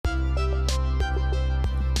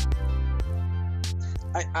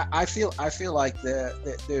I feel like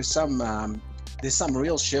there's some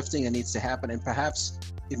real shifting that needs to happen, and perhaps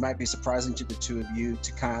it might be surprising to the two of you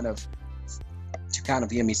to kind of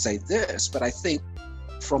hear me say this, but I think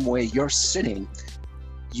from where you're sitting,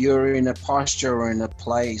 you're in a posture or in a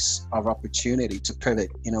place of opportunity to pivot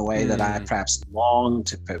in a way that I perhaps long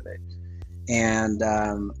to pivot, and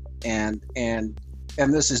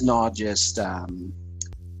this is not just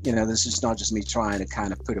this is not just me trying to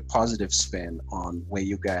kind of put a positive spin on where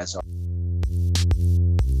you guys are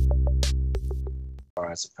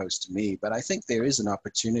as opposed to me, but I think there is an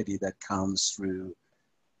opportunity that comes through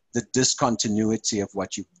the discontinuity of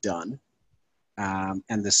what you've done,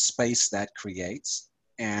 and the space that creates.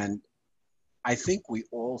 And I think we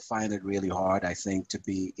all find it really hard, I think, to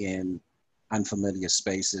be in unfamiliar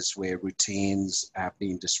spaces where routines have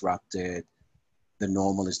been disrupted. The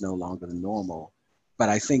normal is no longer the normal. But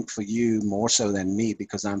I think for you, more so than me,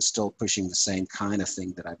 because I'm still pushing the same kind of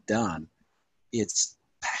thing that I've done, it's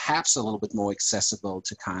perhaps a little bit more accessible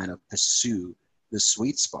to kind of pursue the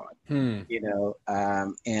sweet spot, and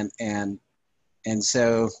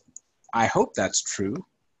so I hope that's true.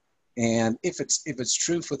 And if it's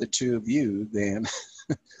true for the two of you, then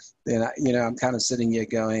I'm kind of sitting here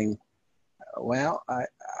going, well,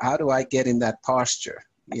 how do I get in that posture?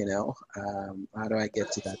 How do I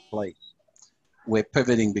get to that place where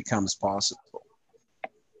pivoting becomes possible?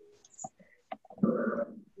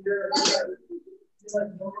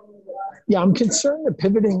 Yeah, I'm concerned that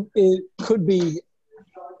pivoting could be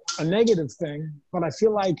a negative thing, but I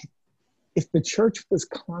feel like if the church was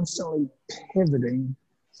constantly pivoting,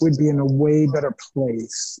 we'd be in a way better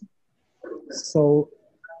place. So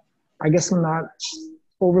I guess I'm not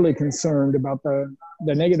overly concerned about the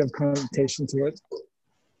negative connotation to it.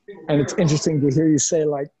 And it's interesting to hear you say,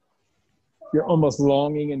 like, you're almost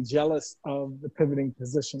longing and jealous of the pivoting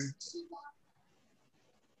position.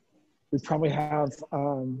 We probably have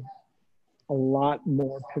a lot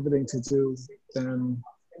more pivoting to do than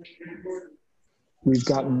we've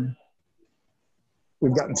gotten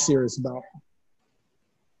serious about.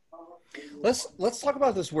 Let's talk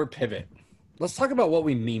about this word pivot. Let's talk about what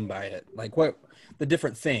we mean by it, like what the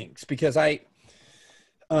different things, because I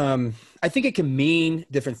think it can mean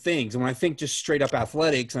different things. And when I think just straight up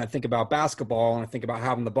athletics, and I think about basketball, and I think about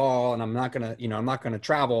having the ball, and I'm not gonna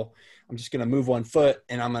travel. I'm just gonna move one foot,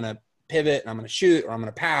 and I'm gonna pivot, and I'm gonna shoot, or I'm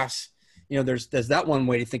gonna pass. There's that one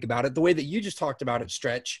way to think about it. The way that you just talked about it,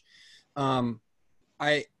 Stretch.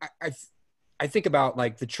 I think about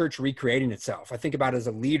like the church recreating itself. I think about as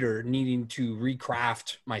a leader needing to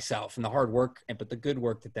recraft myself and the hard work, but the good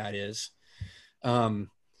work that is.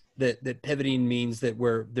 That pivoting means that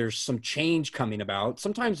there's some change coming about.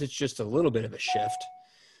 Sometimes it's just a little bit of a shift.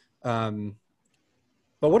 But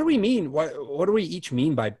what do we mean? What do we each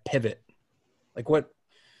mean by pivot? Like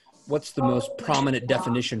what's the most prominent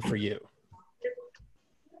definition for you?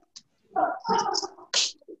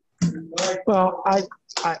 Well,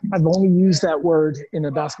 I've only used that word in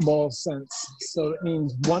a basketball sense. So it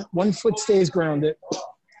means one foot stays grounded,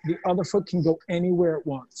 the other foot can go anywhere it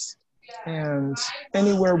wants, and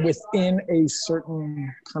anywhere within a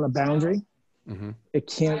certain kind of boundary. Mm-hmm. It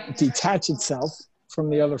can't detach itself from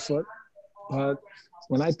the other foot. But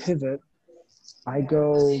when I pivot, I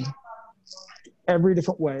go every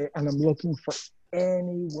different way, and I'm looking for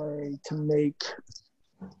any way to make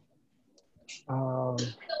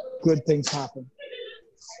good things happen.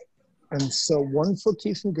 And so one foot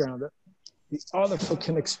keeps me grounded. The other foot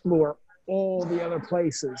can explore all the other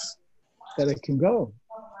places that it can go.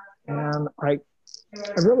 And I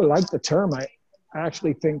really like the term. I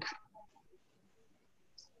actually think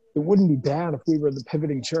it wouldn't be bad if we were the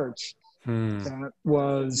pivoting church that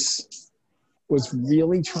was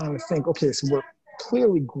really trying to think, okay, so we're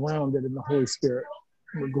clearly grounded in the Holy Spirit.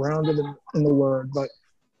 We're grounded in the Word. But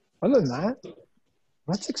other than that,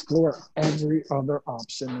 let's explore every other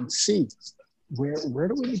option and see where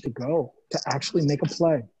do we need to go to actually make a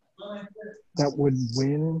play that would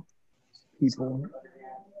win people.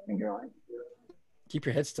 Keep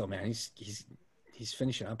your head still, man. He's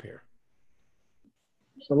finishing up here.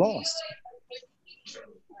 The lost.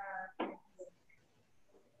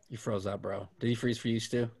 You froze up, bro. Did he freeze for you,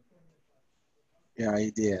 Stu? Yeah,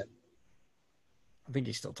 he did. I think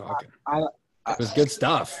he's still talking. It was good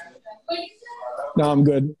stuff. No, I'm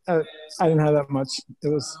good. I didn't have that much.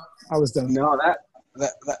 I was done. No, that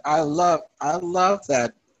I love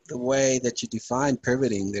that the way that you define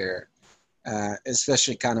pivoting there,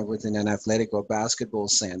 especially kind of within an athletic or basketball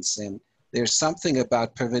sense. And there's something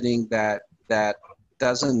about pivoting that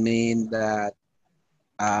doesn't mean that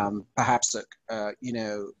perhaps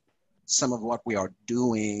some of what we are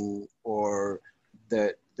doing or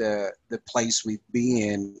the place we've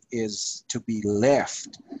been is to be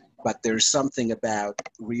left, but there's something about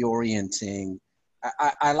reorienting.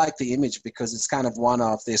 I like the image because it's kind of one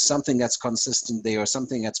of, there's something that's consistent there or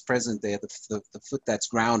something that's present there, the foot that's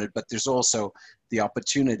grounded, but there's also the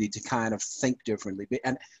opportunity to kind of think differently.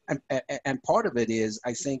 And part of it is,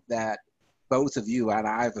 I think that both of you, and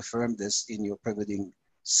I've affirmed this in your pivoting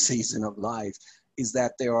season of life, is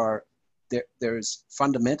that there's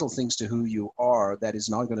fundamental things to who you are that is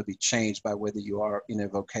not going to be changed by whether you are in a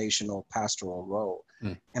vocational pastoral role.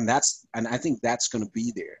 And I think that's going to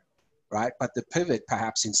be there. Right. But the pivot,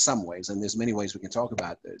 perhaps in some ways, and there's many ways we can talk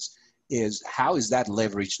about this, is how is that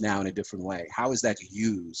leveraged now in a different way? How is that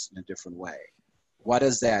used in a different way? What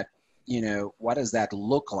does that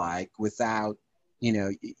look like without,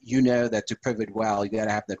 that to pivot well, you got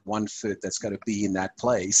to have that one foot that's got to be in that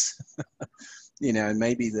place, and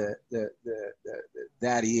maybe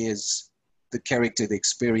that is the character, the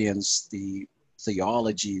experience, the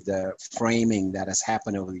theology, the framing that has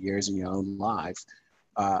happened over the years in your own life.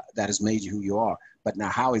 That has made you who you are. But now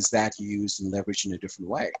how is that used and leveraged in a different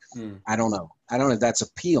way? I don't know. I don't know if that's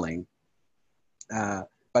appealing.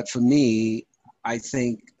 But for me, I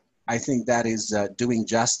think that is doing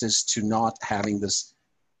justice to not having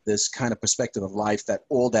this kind of perspective of life that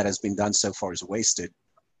all that has been done so far is wasted,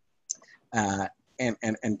 and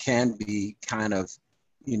can be kind of,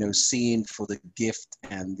 seen for the gift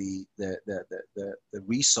and the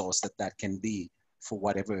resource that can be for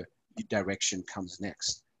whatever direction comes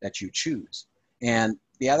next that you choose. And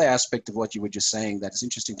the other aspect of what you were just saying that is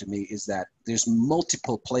interesting to me is that there's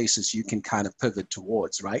multiple places you can kind of pivot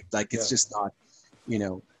towards, right? Like it's just not,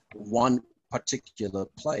 one particular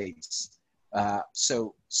place.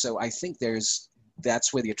 So I think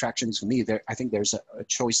that's where the attraction is for me. I think there's a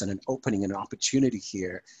choice and an opening and an opportunity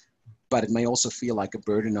here, but it may also feel like a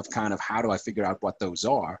burden of kind of how do I figure out what those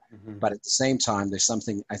are? But at the same time, there's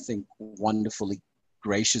something I think wonderfully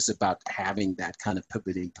gracious about having that kind of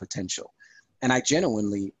pivoting potential. And I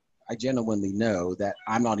genuinely know that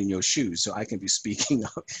I'm not in your shoes, so I can be speaking,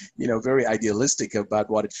 very idealistic about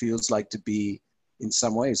what it feels like to be in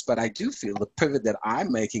some ways. But I do feel the pivot that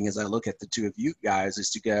I'm making as I look at the two of you guys is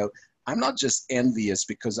to go, I'm not just envious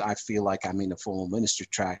because I feel like I'm in a formal ministry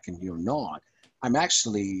track and you're not. I'm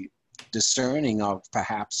actually discerning of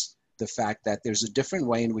perhaps the fact that there's a different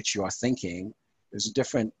way in which you are thinking. There's a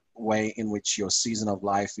different way in which your season of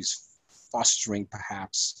life is fostering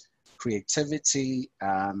perhaps creativity,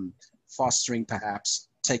 fostering perhaps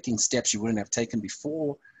taking steps you wouldn't have taken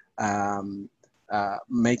before,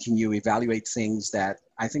 making you evaluate things that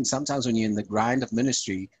I think sometimes when you're in the grind of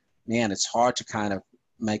ministry, man, it's hard to kind of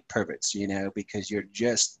make pivots, because you're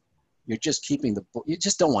just keeping you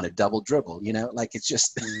just don't want to double dribble, like it's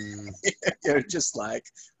just, you're just like,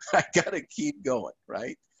 I gotta keep going,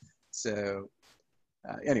 right? So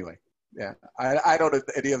anyway, yeah, I don't know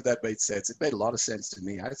if any of that made sense. It made a lot of sense to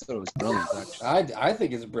me. I thought it was brilliant, actually. I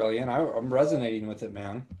think it's brilliant. I'm resonating with it,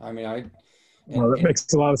 man. I mean, that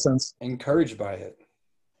makes a lot of sense. Encouraged by it.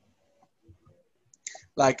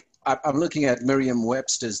 Like, I'm looking at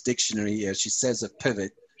Merriam-Webster's dictionary here. She says a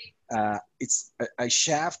pivot, it's a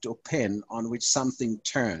shaft or pin on which something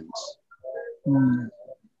turns.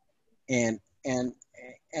 And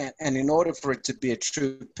in order for it to be a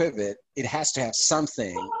true pivot, it has to have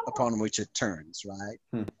something upon which it turns,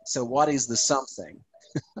 right? So what is the something?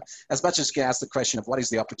 As much as you can ask the question of what is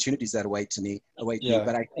the opportunities that await me,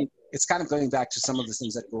 but I think it's kind of going back to some of the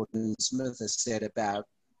things that Gordon Smith has said about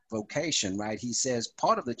vocation, right? He says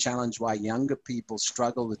part of the challenge why younger people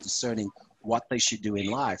struggle with discerning what they should do in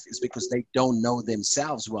life is because they don't know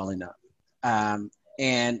themselves well enough.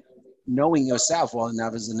 And knowing yourself well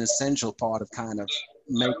enough is an essential part of kind of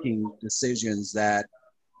making decisions that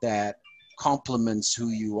complements who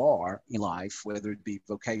you are in life, whether it be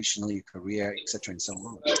vocationally, career, etc., and so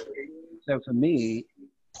on. So for me,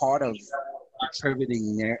 part of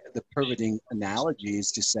the pivoting analogy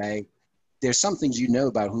is to say, there's some things you know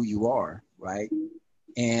about who you are, right?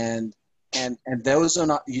 And those are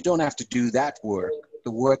not, you don't have to do that work.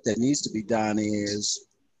 The work that needs to be done is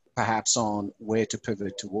perhaps on where to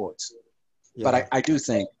pivot towards. Yeah. But I do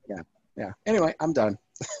think, yeah. Anyway, I'm done.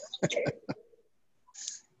 I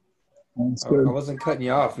wasn't cutting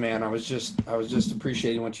you off, man. I was just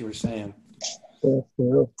appreciating what you were saying.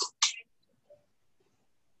 Yeah.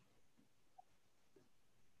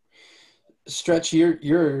 Stretch,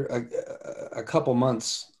 you're a couple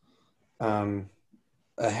months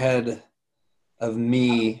ahead of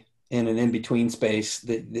me in an in-between space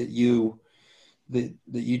that you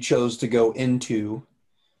chose to go into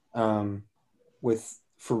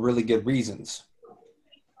for really good reasons.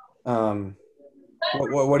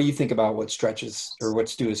 What do you think about what Stretches or what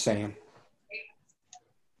Stu is saying?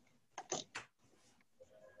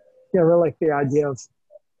 Yeah, I really like the idea of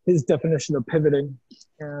his definition of pivoting.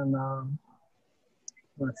 And I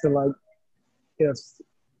feel like if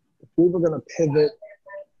we were going to pivot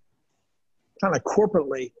kind of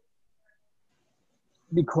corporately,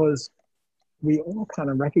 because we all kind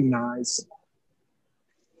of recognize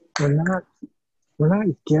we're not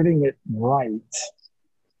getting it right.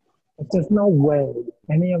 But there's no way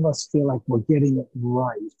any of us feel like we're getting it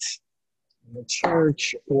right in the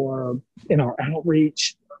church or in our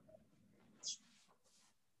outreach.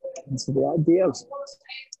 And so the idea of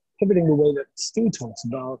pivoting the way that Stu talks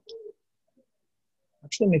about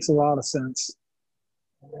actually makes a lot of sense.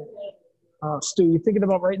 Stu, you thinking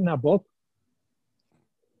about writing that book?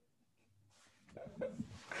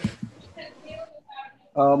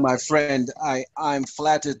 Oh, my friend, I'm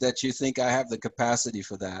flattered that you think I have the capacity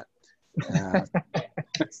for that.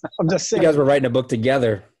 I'm just saying. You guys were writing a book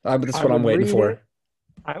together. That's what I'm waiting for.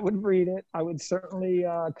 I would read it. I would certainly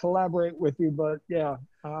collaborate with you, but yeah,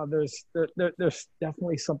 there's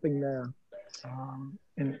definitely something there,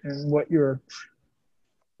 in what you're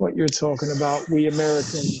talking about. We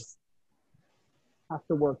Americans have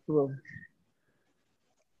to work through.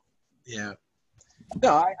 Yeah.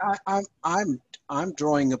 No, I'm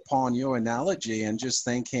drawing upon your analogy and just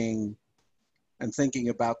thinking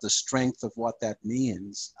about the strength of what that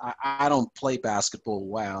means. I don't play basketball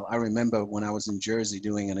well. I remember when I was in Jersey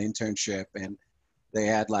doing an internship and they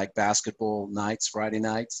had like basketball nights, Friday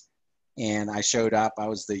nights. And I showed up, I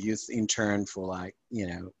was the youth intern for like,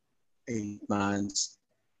 8 months.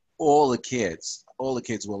 All the kids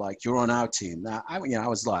were like, you're on our team. Now, I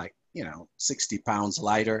was like, 60 pounds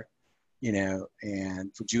lighter,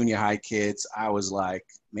 and for junior high kids, I was like,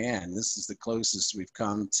 man, this is the closest we've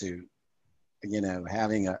come to,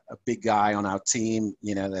 having a big guy on our team,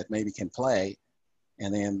 that maybe can play.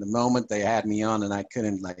 And then the moment they had me on and I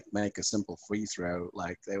couldn't like make a simple free throw,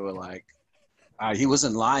 like they were like, he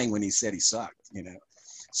wasn't lying when he said he sucked,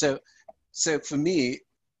 So for me,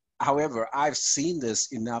 however, I've seen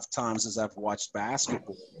this enough times as I've watched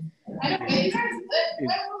basketball.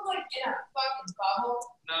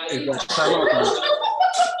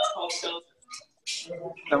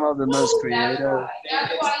 Some of the most creative.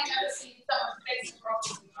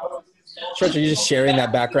 Church, are you just sharing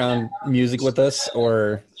that background music with us,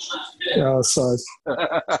 or? Yeah, sorry.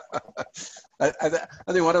 I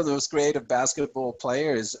think one of those creative basketball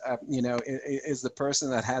players, is the person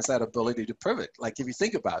that has that ability to pivot. Like if you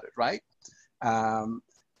think about it, right?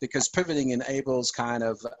 Because pivoting enables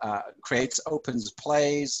opens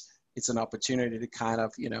plays. It's an opportunity to kind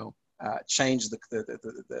of, change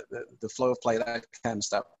the flow of play, that kind of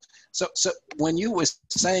stuff. So when you were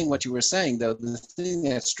saying what you were saying, though, the thing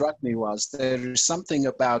that struck me was there's something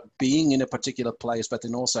about being in a particular place, but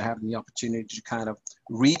then also having the opportunity to kind of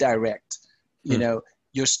redirect.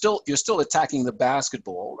 You're still attacking the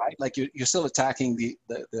basketball, right? Like you're still attacking the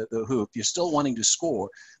hoop. You're still wanting to score,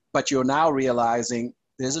 but you're now realizing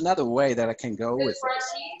there's another way that I can go with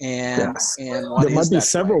this. And Yes. and what there might be that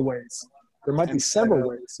several way? ways. There might be several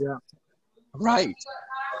ways. Yeah. Right.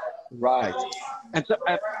 And so,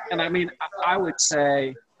 and I mean, I would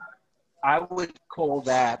say, I would call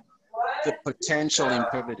that the potential in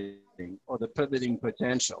pivoting, or the pivoting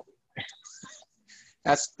potential.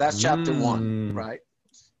 That's chapter 1, right?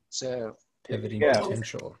 So Pivoting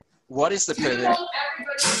potential. What is the pivot?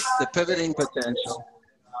 The pivoting potential.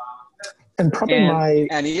 And probably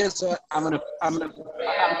and here's what I'm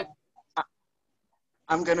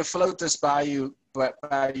gonna float this by you, both.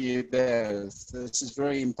 This is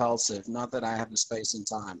very impulsive. Not that I have the space and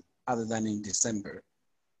time, other than in December,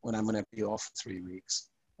 when I'm gonna be off for 3 weeks.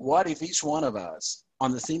 What if each one of us,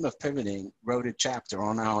 on the theme of pivoting, wrote a chapter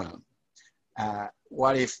on our own?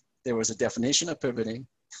 What if there was a definition of pivoting?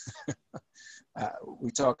 We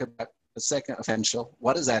talk about the second potential.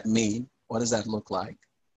 What does that mean? What does that look like?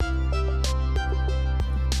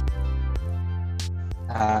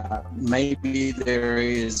 Maybe there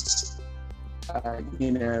is,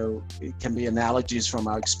 it can be analogies from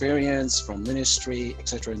our experience, from ministry,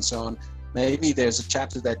 etc., and so on. Maybe there's a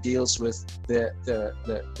chapter that deals with the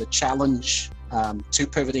challenge to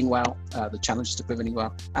pivoting well, the challenge to pivoting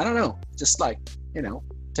well. I don't know, just like,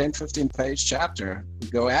 10, 15 page chapter, we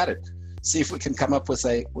go at it. See if we can come up with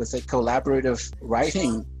a collaborative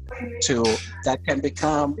writing tool that can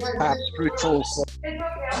become perhaps fruitful.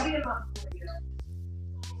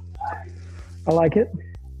 I like it.